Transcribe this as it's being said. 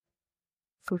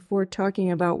before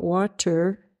talking about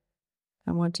water,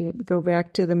 I want to go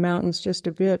back to the mountains just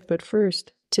a bit. But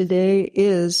first, today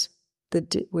is the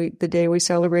day we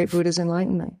celebrate Buddha's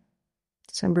enlightenment,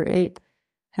 December 8th.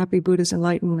 Happy Buddha's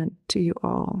enlightenment to you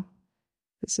all.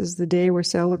 This is the day we're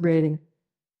celebrating.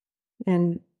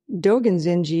 And Dogen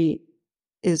Zenji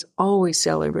is always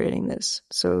celebrating this.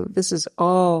 So this is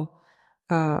all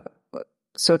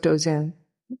Soto Zen.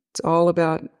 It's all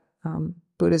about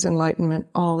Buddha's enlightenment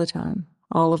all the time.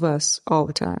 All of us, all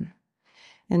the time.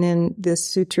 And in this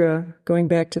sutra, going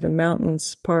back to the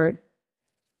mountains part,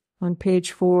 on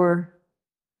page 4,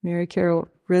 Mary Carol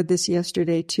read this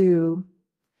yesterday too.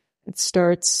 It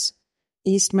starts,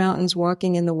 East Mountains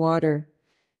walking in the water.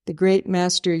 The great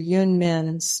master Yun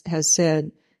Men has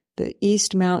said, the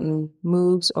East Mountain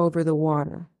moves over the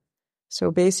water.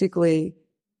 So basically,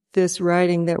 this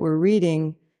writing that we're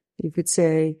reading, you could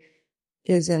say,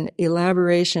 is an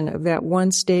elaboration of that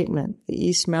one statement, the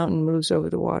East Mountain moves over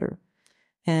the water.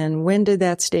 And when did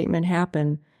that statement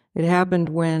happen? It happened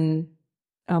when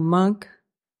a monk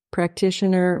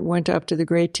practitioner went up to the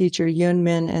great teacher Yun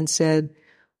Men and said,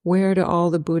 where do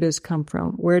all the Buddhas come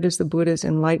from? Where does the Buddha's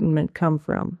enlightenment come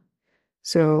from?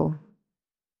 So,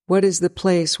 what is the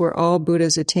place where all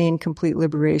Buddhas attain complete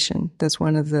liberation? That's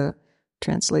one of the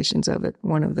translations of it,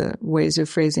 one of the ways of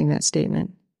phrasing that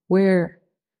statement. Where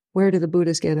do the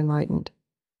Buddhas get enlightened?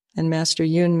 And Master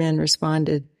Yun Men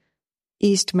responded,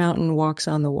 East Mountain walks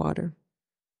on the water.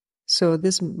 So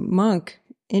this monk,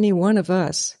 any one of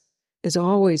us, is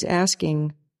always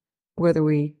asking, whether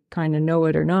we kind of know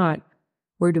it or not,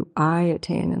 where do I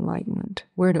attain enlightenment?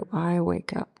 Where do I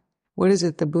wake up? What is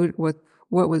it the Buddha,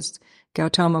 what was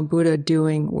Gautama Buddha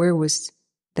doing? Where was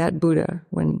that Buddha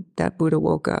when that Buddha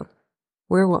woke up?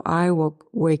 Where will I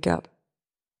wake up?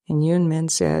 And Yun Men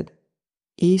said,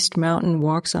 East Mountain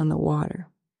walks on the water.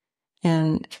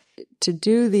 And to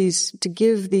give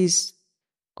these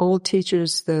old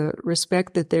teachers the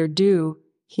respect that they're due,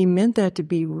 he meant that to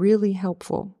be really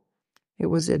helpful. It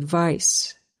was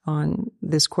advice on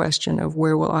this question of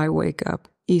where will I wake up?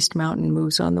 East Mountain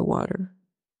moves on the water.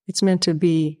 It's meant to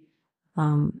be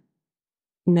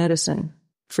medicine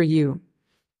for you.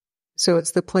 So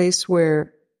it's the place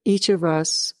where each of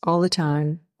us all the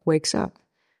time wakes up,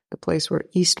 the place where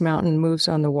East Mountain moves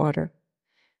on the water.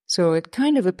 So it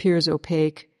kind of appears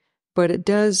opaque, but it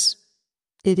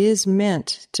is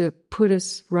meant to put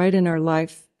us right in our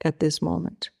life at this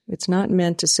moment. It's not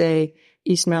meant to say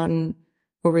East Mountain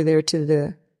over there to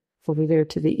the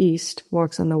east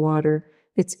walks on the water.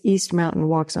 It's East Mountain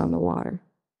walks on the water.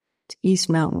 It's East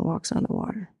Mountain walks on the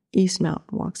water. East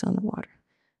Mountain walks on the water.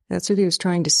 That's what he was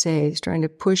trying to say. He's trying to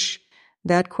push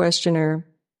that questioner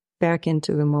back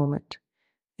into the moment.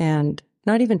 And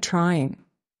not even trying.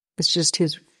 It's just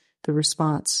the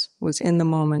response was in the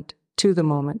moment, to the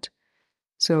moment.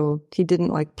 So he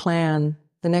didn't plan.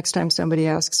 The next time somebody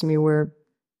asks me where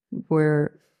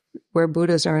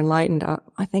Buddhas are enlightened,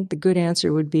 I think the good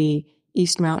answer would be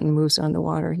East Mountain moves on the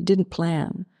water. He didn't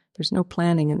plan. There's no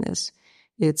planning in this.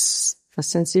 It's a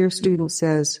sincere student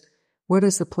says, what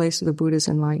is the place of the Buddha's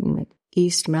enlightenment?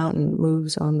 East Mountain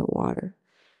moves on the water.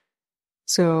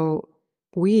 So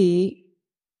we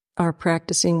are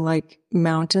practicing like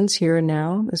mountains here and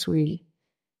now, as we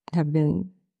have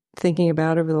been thinking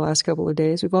about over the last couple of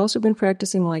days. We've also been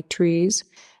practicing like trees.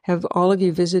 Have all of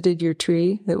you visited your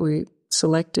tree that we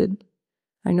selected?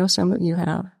 I know some of you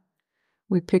have.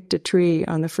 We picked a tree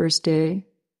on the first day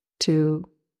to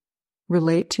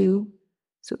relate to,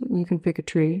 so you can pick a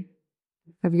tree.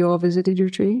 Have you all visited your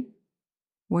tree?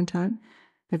 One time?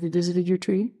 Have you visited your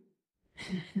tree?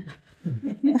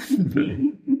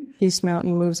 East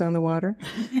Mountain moves on the water.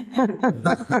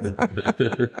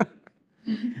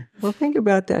 Well, think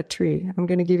about that tree. I'm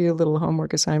going to give you a little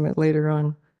homework assignment later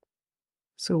on.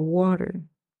 So water.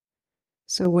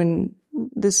 So when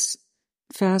this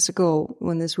fascicle,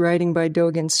 when this writing by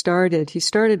Dogen started, he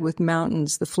started with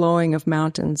mountains, the flowing of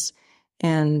mountains.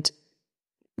 And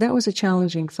that was a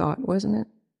challenging thought, wasn't it?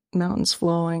 Mountains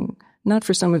flowing. Not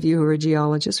for some of you who are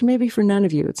geologists, or maybe for none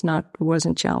of you, it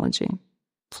wasn't challenging.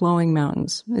 Flowing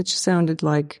mountains. It just sounded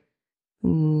like,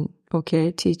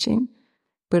 okay, teaching.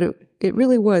 But it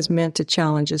really was meant to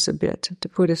challenge us a bit, to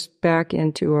put us back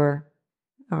into our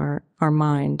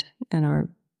mind and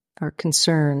our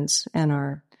concerns and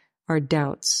our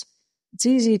doubts. It's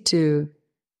easy to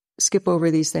skip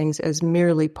over these things as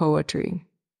merely poetry,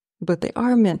 but they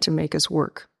are meant to make us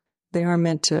work. They are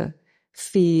meant to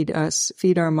feed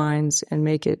our minds and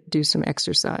make it do some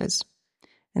exercise.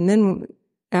 And then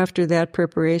after that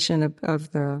preparation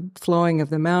of the flowing of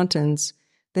the mountains,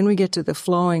 then we get to the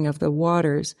flowing of the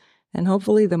waters, and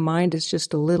hopefully the mind is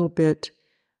just a little bit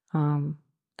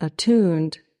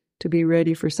attuned to be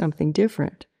ready for something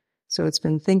different. So it's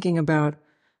been thinking about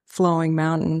flowing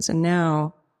mountains, and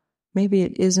now maybe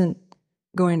it isn't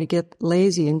going to get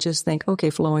lazy and just think, okay,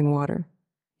 flowing water.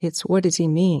 It's what does he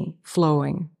mean,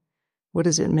 flowing? What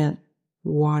does it mean,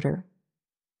 water?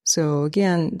 So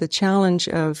again, the challenge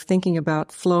of thinking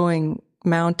about flowing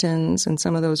mountains and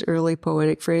some of those early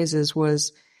poetic phrases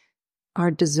was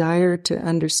our desire to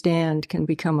understand can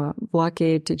become a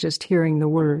blockade to just hearing the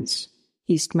words,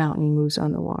 East Mountain moves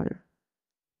on the water.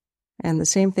 And the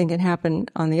same thing can happen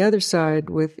on the other side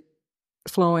with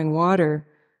flowing water.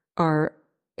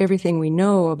 Everything we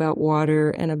know about water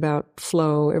and about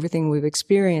flow, everything we've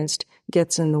experienced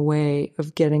gets in the way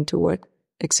of getting to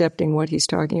accepting what he's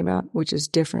talking about, which is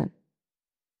different.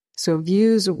 So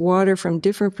views of water from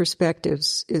different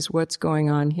perspectives is what's going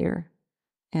on here.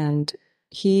 And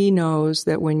he knows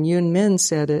that when Yun Min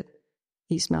said it,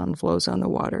 East Mountain flows on the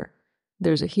water,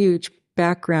 there's a huge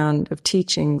background of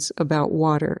teachings about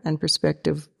water and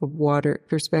perspectives of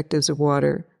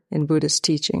water in Buddhist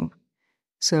teaching.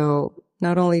 So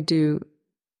not only do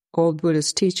old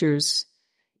Buddhist teachers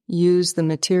use the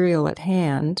material at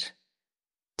hand,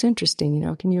 it's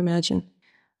interesting, can you imagine?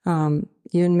 Yun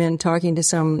Min talking to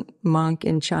some monk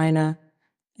in China,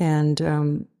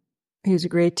 and he was a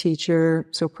great teacher,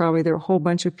 so probably there are a whole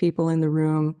bunch of people in the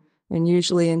room, and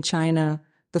usually in China,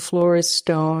 the floor is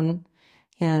stone,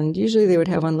 and usually they would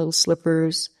have on little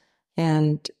slippers,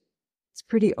 and it's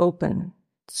pretty open,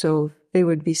 so they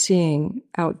would be seeing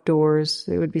outdoors,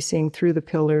 they would be seeing through the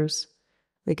pillars,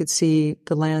 they could see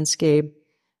the landscape,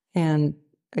 and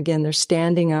again, they're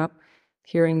standing up,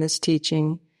 hearing this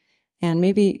teaching, and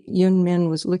maybe Yun Min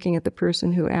was looking at the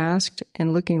person who asked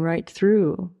and looking right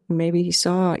through. Maybe he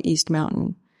saw East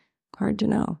Mountain. Hard to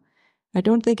know. I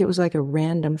don't think it was like a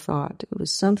random thought. It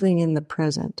was something in the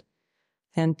present.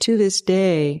 And to this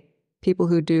day, people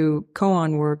who do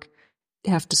koan work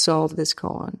have to solve this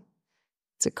koan.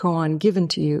 It's a koan given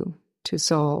to you to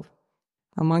solve.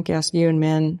 A monk asked Yun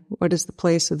Min, what is the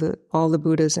place of all the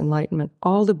Buddhas' enlightenment?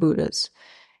 All the Buddhas.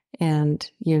 And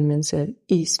Yun Min said,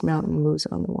 East Mountain moves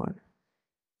on the water.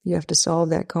 You have to solve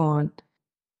that koan.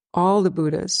 All the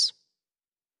Buddhas.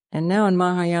 And now in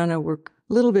Mahayana, we're a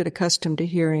little bit accustomed to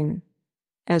hearing,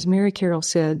 as Mary Carroll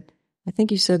said, I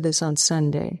think you said this on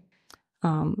Sunday,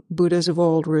 Buddhas of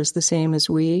old were as the same as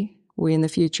we. We in the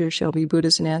future shall be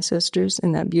Buddhas and ancestors,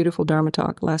 in that beautiful Dharma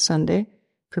talk last Sunday,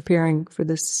 preparing for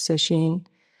this sesshin.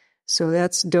 So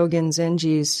that's Dogen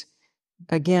Zenji's,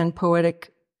 again,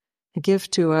 poetic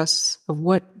gift to us of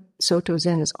what Soto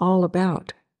Zen is all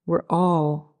about. We're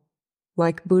all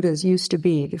like Buddhas used to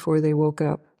be before they woke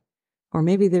up. Or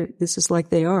maybe this is like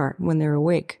they are when they're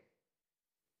awake.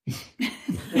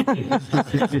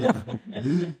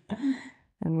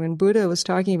 And when Buddha was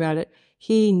talking about it,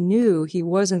 he knew he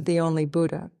wasn't the only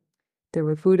Buddha. There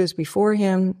were Buddhas before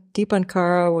him.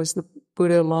 Dipankara was the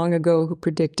Buddha long ago who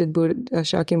predicted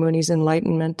Shakyamuni's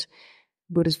enlightenment.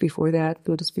 Buddhas before that,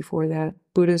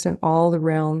 Buddhas in all the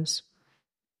realms.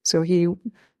 So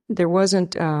there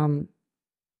wasn't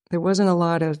a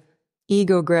lot of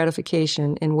ego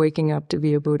gratification in waking up to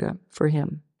be a Buddha for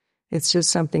him. It's just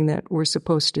something that we're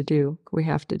supposed to do. We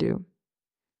have to do.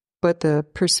 But the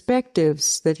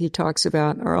perspectives that he talks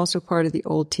about are also part of the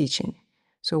old teaching.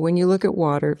 So when you look at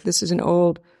water, this is an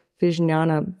old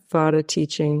Vijnana Vada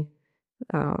teaching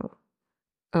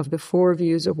of the four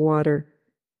views of water.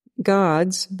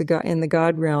 Gods, in the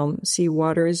God realm, see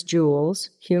water as jewels.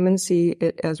 Humans see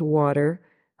it as water.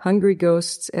 Hungry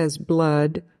ghosts as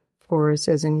blood, or it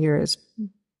says in here as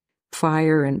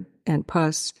fire and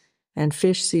pus. And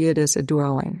fish see it as a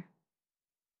dwelling.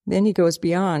 Then he goes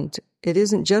beyond. It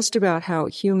isn't just about how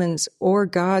humans or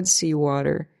gods see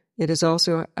water. It is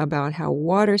also about how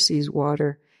water sees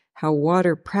water, how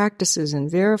water practices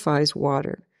and verifies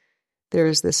water. There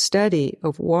is the study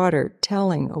of water,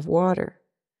 telling of water.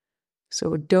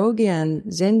 So Dogen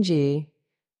Zenji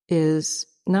is,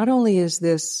 not only is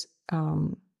this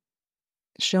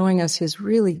showing us his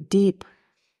really deep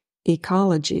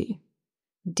ecology,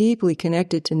 deeply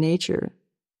connected to nature,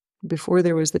 before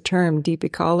there was the term deep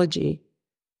ecology,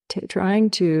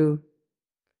 trying to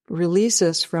release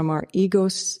us from our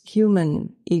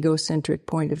human egocentric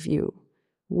point of view.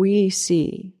 We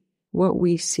see what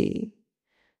we see.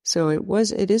 So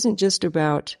it isn't just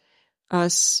about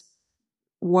us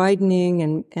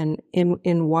widening and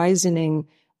in wisening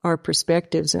our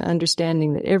perspectives and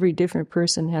understanding that every different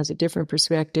person has a different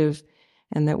perspective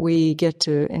and that we get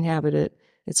to inhabit it.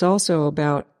 It's also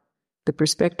about the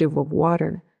perspective of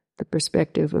water, the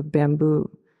perspective of bamboo,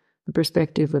 the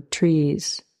perspective of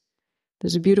trees.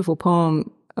 There's a beautiful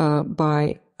poem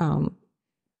by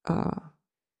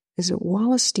is it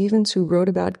Wallace Stevens who wrote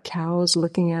about cows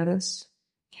looking at us?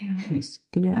 Cows.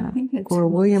 Yeah. I think it's Or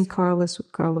William Wallace.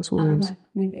 Carlos Williams.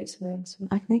 Maybe it's Wallace.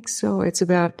 I think so. It's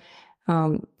about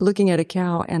looking at a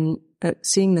cow and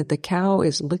seeing that the cow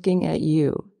is looking at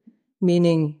you,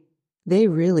 meaning they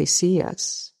really see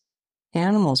us.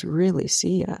 Animals really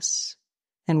see us.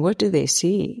 And what do they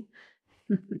see?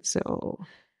 So,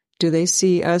 do they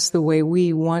see us the way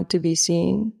we want to be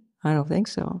seen? I don't think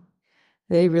so.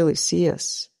 They really see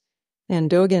us. And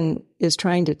Dogen is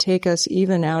trying to take us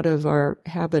even out of our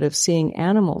habit of seeing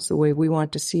animals the way we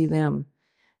want to see them.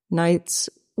 Nights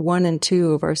 1 and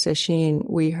 2 of our sesshin,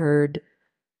 we heard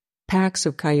packs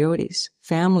of coyotes,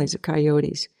 families of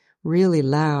coyotes, really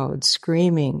loud,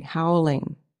 screaming,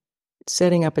 howling,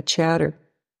 setting up a chatter.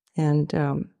 And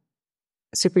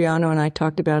Cipriano and I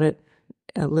talked about it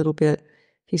a little bit.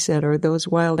 He said, "Are those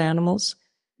wild animals?"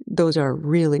 Those are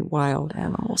really wild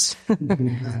animals.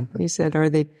 He said, "Are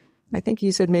they?" I think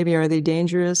he said, maybe, "Are they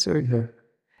dangerous?" Or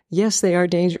yes, they are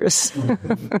dangerous.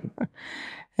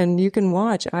 And you can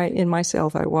watch. I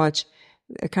watch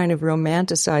a kind of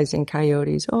romanticizing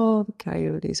coyotes. Oh, the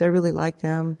coyotes! I really like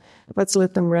them. Let's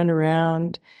let them run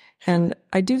around. And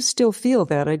I do still feel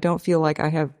that. I don't feel like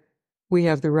we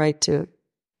have the right to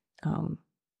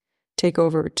take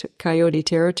over coyote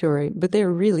territory, but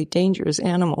they're really dangerous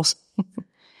animals.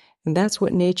 And that's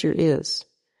what nature is.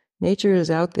 Nature is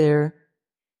out there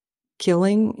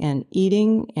killing and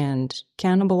eating and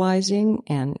cannibalizing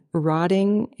and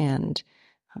rotting and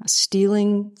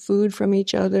stealing food from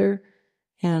each other.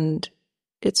 And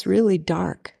it's really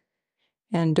dark.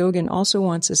 And Dogen also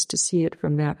wants us to see it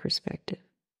from that perspective.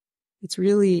 It's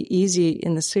really easy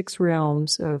in the 6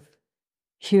 realms of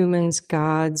humans,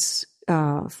 gods,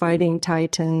 fighting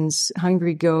titans,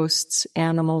 hungry ghosts,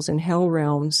 animals, and hell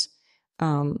realms.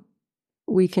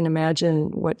 We can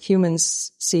imagine what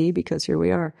humans see because here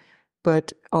we are,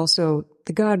 but also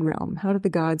the God realm. How do the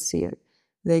gods see it?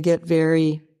 They get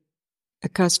very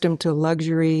accustomed to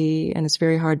luxury, and it's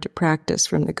very hard to practice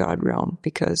from the God realm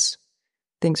because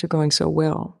things are going so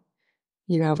well.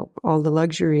 You have all the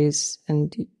luxuries,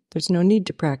 and there's no need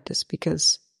to practice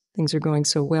because things are going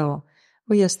so well.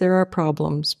 Well, yes, there are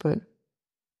problems, but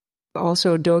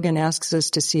also Dogen asks us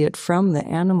to see it from the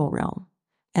animal realm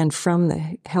and from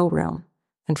the hell realm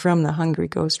and from the hungry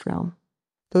ghost realm.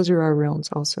 Those are our realms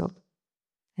also.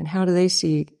 And how do they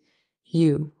see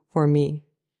you or me?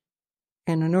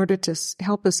 And in order to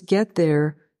help us get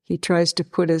there, he tries to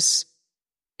put us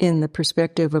in the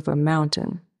perspective of a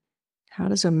mountain. How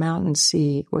does a mountain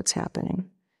see what's happening?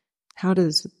 How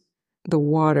does the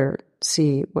water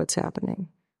see what's happening?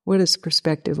 What is the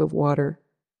perspective of water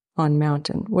on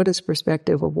mountain? What is the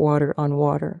perspective of water on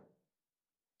water?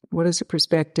 What is the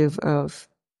perspective of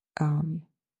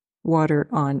water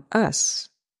on us?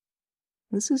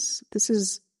 This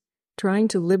is trying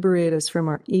to liberate us from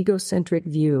our egocentric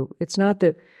view. It's not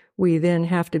that we then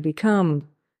have to become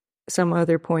some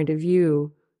other point of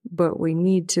view, but we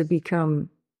need to become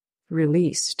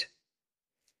released.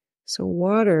 So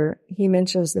water, he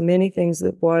mentions the many things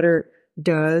that water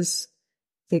does.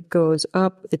 It goes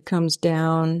up, it comes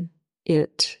down,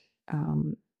 it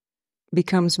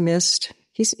becomes mist.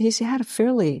 He's had a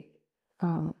fairly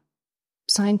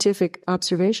scientific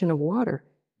observation of water.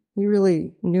 He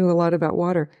really knew a lot about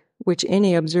water, which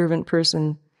any observant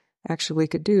person actually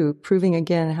could do, proving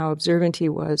again how observant he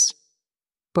was.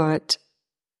 But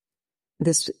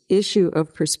this issue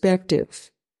of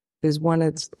perspective is one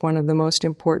of the most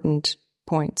important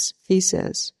points. He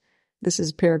says, this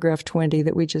is paragraph 20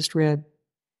 that we just read,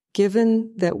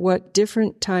 given that what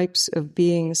different types of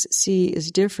beings see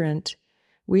is different,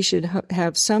 we should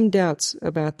have some doubts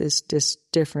about this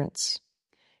difference.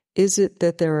 Is it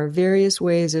that there are various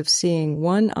ways of seeing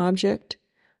one object,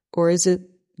 or is it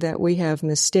that we have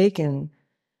mistaken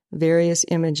various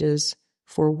images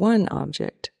for one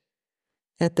object?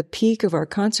 At the peak of our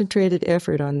concentrated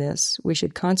effort on this, we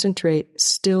should concentrate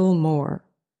still more.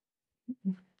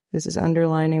 This is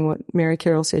underlining what Mary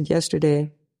Carroll said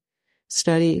yesterday.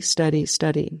 Study, study,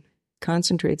 study.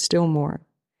 Concentrate still more.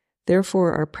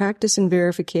 Therefore, our practice and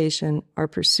verification, our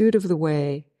pursuit of the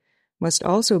way, must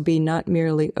also be not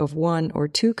merely of one or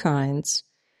two kinds,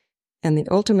 and the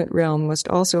ultimate realm must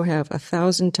also have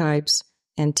 1,000 types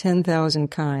and 10,000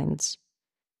 kinds.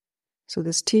 So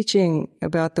this teaching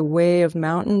about the way of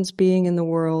mountains being in the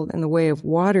world and the way of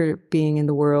water being in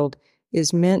the world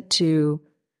is meant to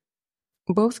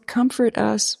both comfort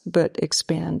us but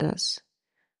expand us.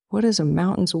 What is a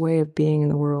mountain's way of being in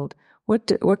the world?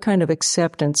 What kind of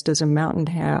acceptance does a mountain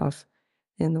have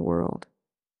in the world?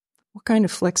 What kind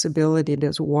of flexibility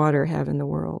does water have in the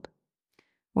world?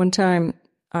 One time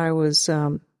I was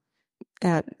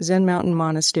at Zen Mountain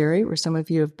Monastery, where some of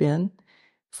you have been,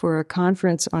 for a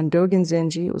conference on Dogen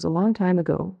Zenji. It was a long time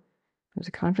ago. There was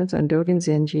a conference on Dogen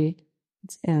Zenji,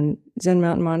 and Zen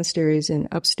Mountain Monastery is in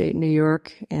upstate New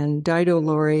York, and Daido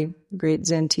Lori, great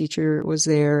Zen teacher, was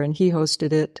there, and he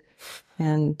hosted it,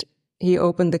 and he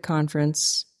opened the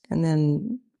conference, and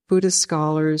then Buddhist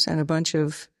scholars and a bunch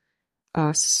of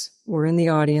us were in the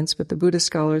audience, but the Buddhist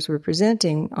scholars were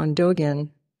presenting on Dogen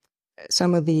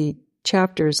some of the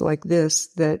chapters like this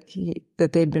that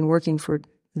they'd been working for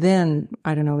then,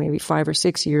 I don't know, maybe 5 or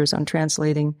 6 years on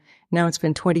translating. Now it's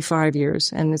been 25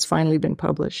 years, and it's finally been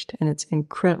published, and it's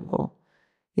incredible,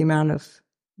 the amount of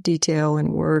detail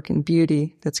and work and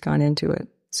beauty that's gone into it.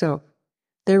 So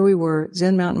there we were,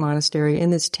 Zen Mountain Monastery, in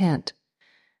this tent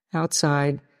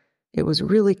outside. It was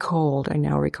really cold, I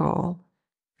now recall.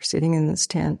 We're sitting in this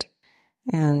tent,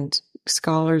 and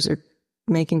scholars are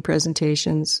making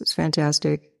presentations. It's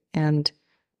fantastic. And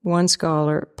one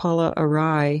scholar, Paula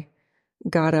Arai,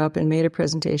 got up and made a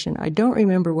presentation. I don't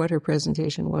remember what her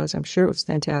presentation was. I'm sure it was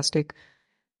fantastic.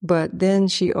 But then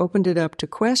she opened it up to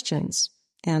questions,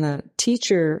 and a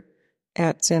teacher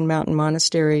at Zen Mountain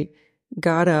Monastery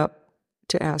got up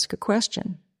to ask a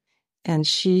question. And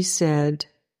she said,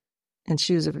 and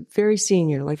she was a very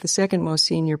senior, like the second most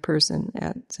senior person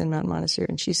at Zen Mountain Monastery,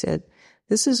 and she said,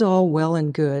 "This is all well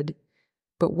and good,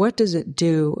 but what does it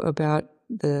do about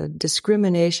the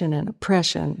discrimination and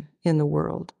oppression in the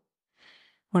world?"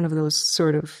 One of those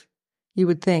sort of, you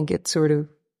would think it sort of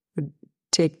would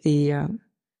take the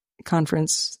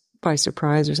conference by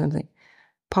surprise or something.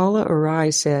 Paula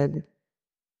Arai said,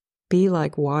 "Be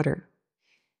like water."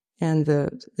 And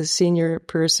the senior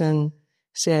person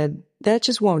said, "That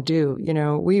just won't do. You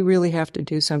know, we really have to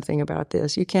do something about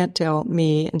this. You can't tell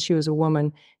me," and she was a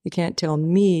woman, "you can't tell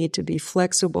me to be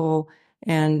flexible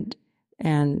and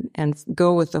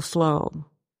go with the flow.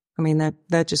 I mean,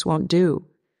 that just won't do.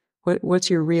 What's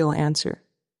your real answer?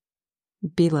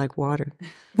 Be like water."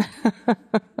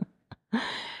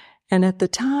 And at the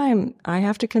time, I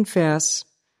have to confess,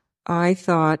 I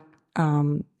thought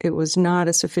it was not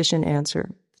a sufficient answer.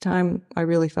 At the time, I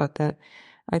really thought that.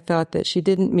 I thought that she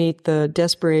didn't meet the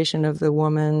desperation of the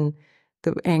woman,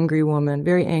 the angry woman,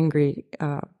 very angry,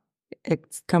 a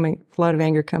lot of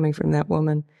anger coming from that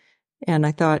woman. And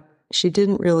I thought she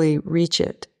didn't really reach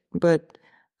it. But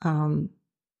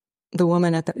the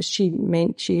woman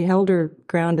she held her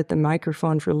ground at the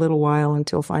microphone for a little while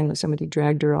until finally somebody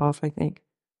dragged her off, I think.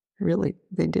 Really,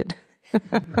 they did.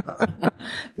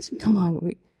 Come on,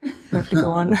 we have to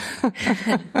go on.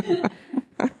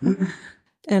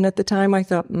 And at the time I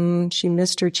thought, she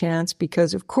missed her chance,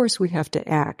 because of course we have to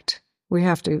act. We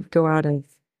have to go out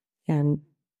and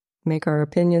make our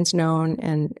opinions known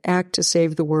and act to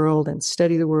save the world and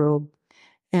study the world.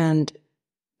 And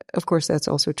of course that's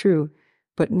also true.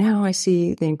 But now I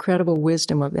see the incredible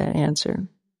wisdom of that answer.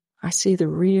 I see the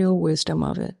real wisdom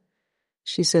of it.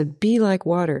 She said, "Be like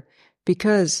water,"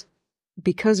 because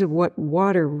of what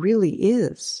water really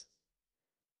is.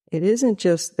 It isn't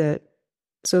just that.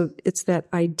 So it's that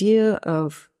idea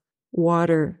of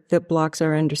water that blocks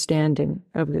our understanding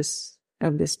of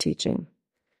this teaching.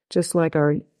 Just like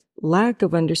our lack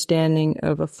of understanding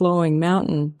of a flowing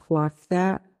mountain blocked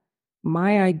that.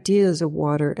 My ideas of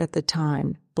water at the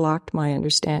time blocked my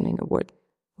understanding of what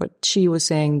she was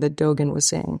saying, that Dogen was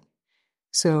saying.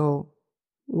 So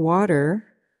water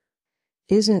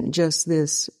isn't just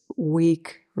this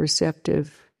weak,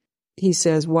 receptive. He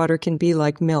says water can be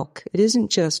like milk. It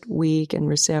isn't just weak and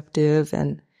receptive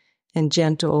and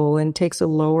gentle and takes a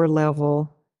lower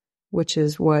level, which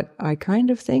is what I kind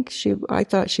of think I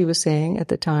thought she was saying at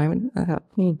the time. I thought,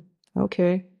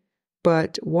 okay.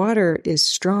 But water is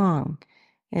strong,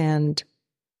 and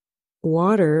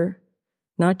water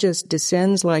not just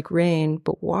descends like rain,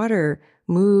 but water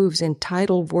moves in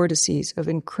tidal vortices of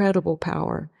incredible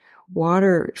power.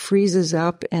 Water freezes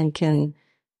up and can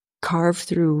carve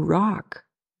through rock.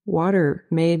 Water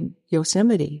made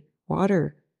Yosemite.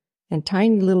 Water and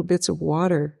tiny little bits of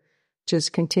water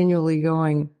just continually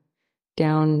going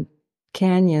down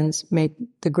canyons make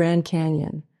the Grand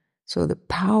Canyon. So the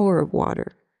power of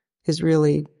water is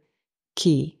really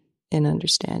key in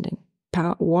understanding.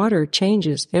 Water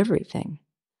changes everything.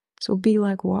 So be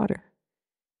like water.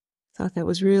 I thought that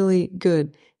was really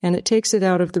good. And it takes it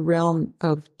out of the realm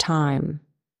of time.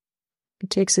 It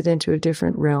takes it into a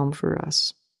different realm for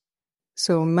us.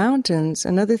 So mountains,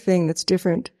 another thing that's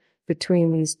different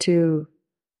between these two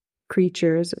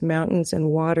creatures, mountains and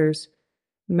waters.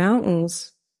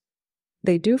 Mountains,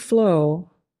 they do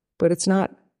flow, but it's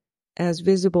not as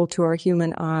visible to our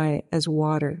human eye as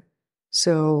water.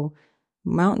 So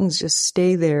Mountains just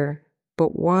stay there,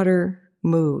 but water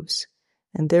moves.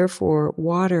 And therefore,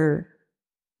 water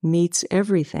meets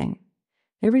everything.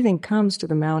 Everything comes to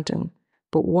the mountain,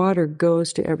 but water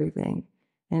goes to everything.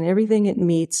 And everything it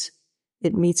meets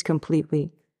completely.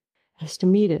 It has to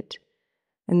meet it.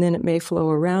 And then it may flow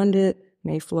around it,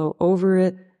 may flow over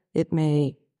it, it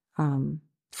may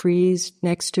freeze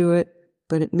next to it,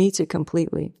 but it meets it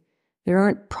completely. There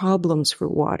aren't problems for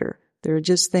water. There are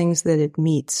just things that it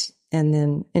meets and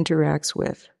then interacts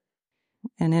with.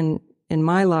 And in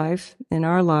my life, in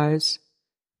our lives,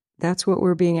 that's what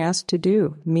we're being asked to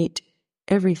do. Meet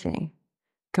everything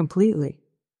completely.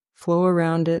 Flow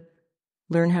around it.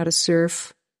 Learn how to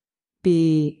surf.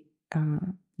 Be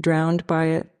drowned by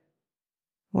it.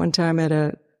 One time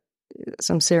at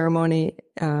some ceremony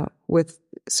with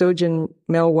Sojin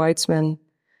Mel Weitzman,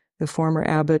 the former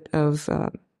abbot of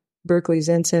Berkeley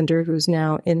Zen Center, who's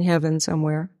now in heaven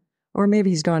somewhere. Or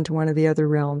maybe he's gone to one of the other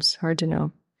realms. Hard to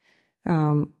know.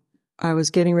 I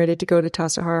was getting ready to go to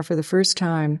Tassajara for the first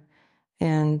time,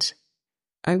 and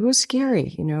it was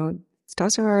scary,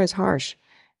 Tassajara is harsh.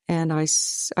 And I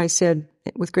said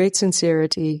with great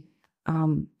sincerity,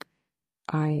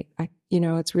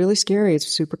 it's really scary. It's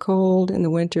super cold in the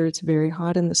winter. It's very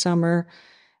hot in the summer.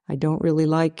 I don't really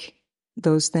like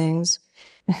those things.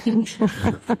 And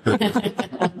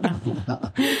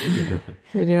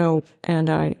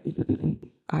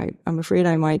I'm afraid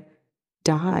I might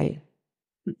die.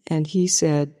 And he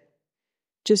said,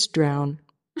 just drown.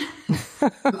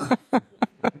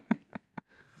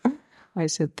 I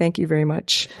said, thank you very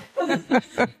much.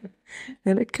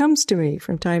 And it comes to me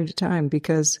from time to time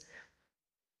because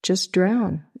just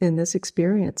drown in this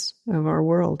experience of our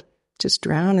world. Just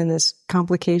drown in this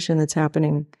complication that's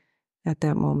happening at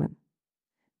that moment.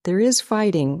 There is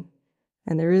fighting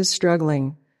and there is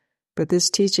struggling, but this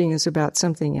teaching is about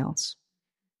something else.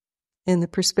 In the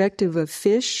perspective of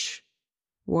fish,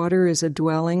 water is a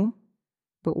dwelling,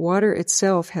 but water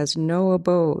itself has no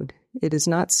abode. It is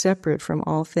not separate from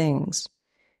all things.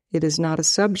 It is not a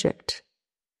subject.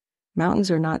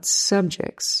 Mountains are not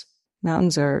subjects.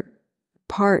 Mountains are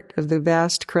part of the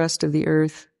vast crust of the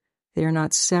earth. They are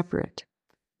not separate.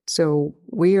 So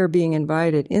we are being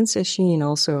invited, in Sesshin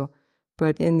also,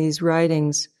 but in these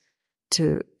writings,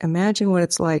 to imagine what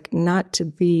it's like not to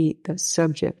be the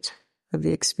subject of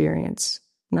the experience,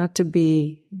 not to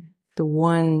be the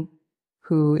one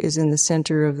who is in the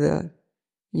center of the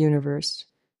universe.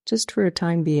 Just for a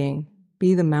time being,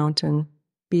 be the mountain,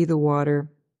 be the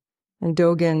water. And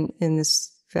Dogen in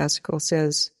this fascicle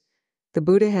says, the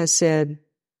Buddha has said,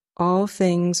 all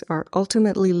things are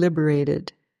ultimately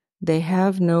liberated. They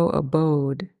have no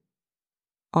abode.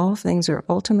 All things are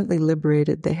ultimately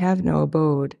liberated. They have no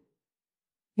abode.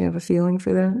 You have a feeling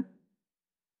for that?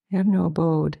 They have no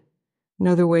abode.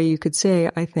 Another way you could say,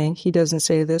 I think, he doesn't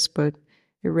say this, but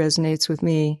it resonates with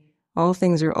me. All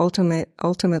things are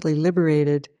ultimately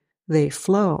liberated. They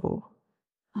flow.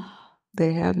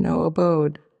 They have no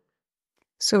abode.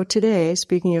 So today,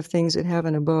 speaking of things that have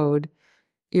an abode,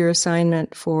 your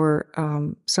assignment for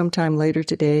sometime later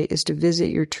today is to visit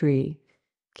your tree.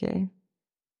 Okay?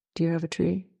 Do you have a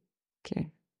tree?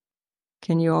 Okay.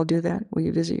 Can you all do that? Will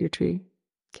you visit your tree?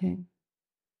 Okay.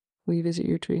 Will you visit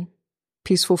your tree?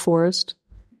 Peaceful forest?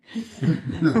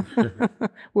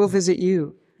 We'll visit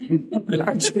you.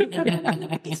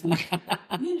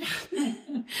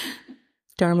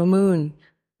 Dharma Moon.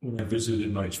 When I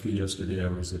visited my tree yesterday, I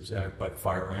was attacked by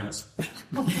fire ants.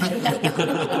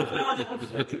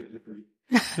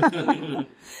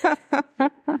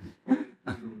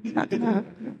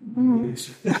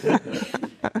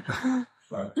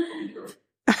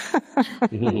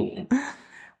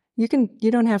 You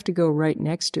don't have to go right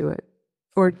next to it.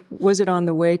 Or was it on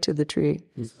the way to the tree?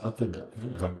 It's up there.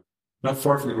 Not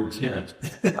far from your tent.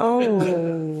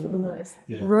 Oh.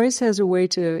 Yeah. Royce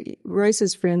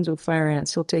is friends with fire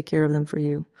ants. He'll take care of them for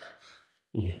you.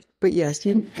 Yeah. But yes,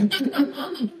 you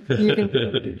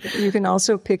can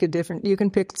also pick you can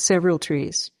pick several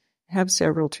trees. Have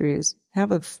several trees.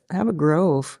 Have a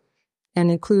grove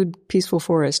and include peaceful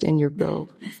forest in your grove.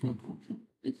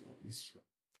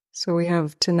 So we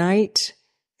have tonight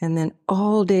and then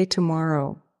all day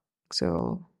tomorrow.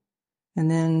 And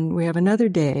then we have another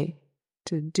day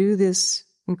to do this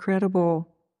incredible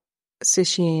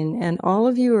sesshin. And all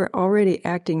of you are already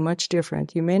acting much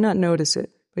different. You may not notice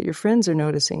it, but your friends are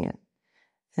noticing it.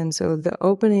 And so the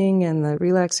opening and the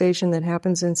relaxation that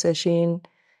happens in sesshin,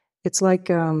 it's like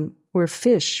we're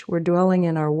fish. We're dwelling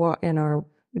in our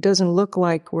it doesn't look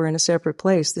like we're in a separate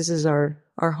place. This is our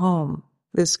home,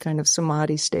 this kind of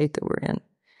samadhi state that we're in.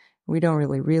 We don't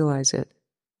really realize it,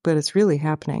 but it's really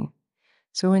happening.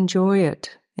 So enjoy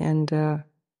it, and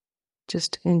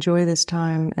just enjoy this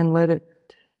time and let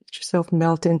yourself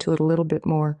melt into it a little bit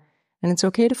more. And it's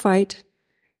okay to fight,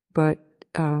 but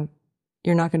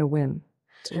you're not going to win.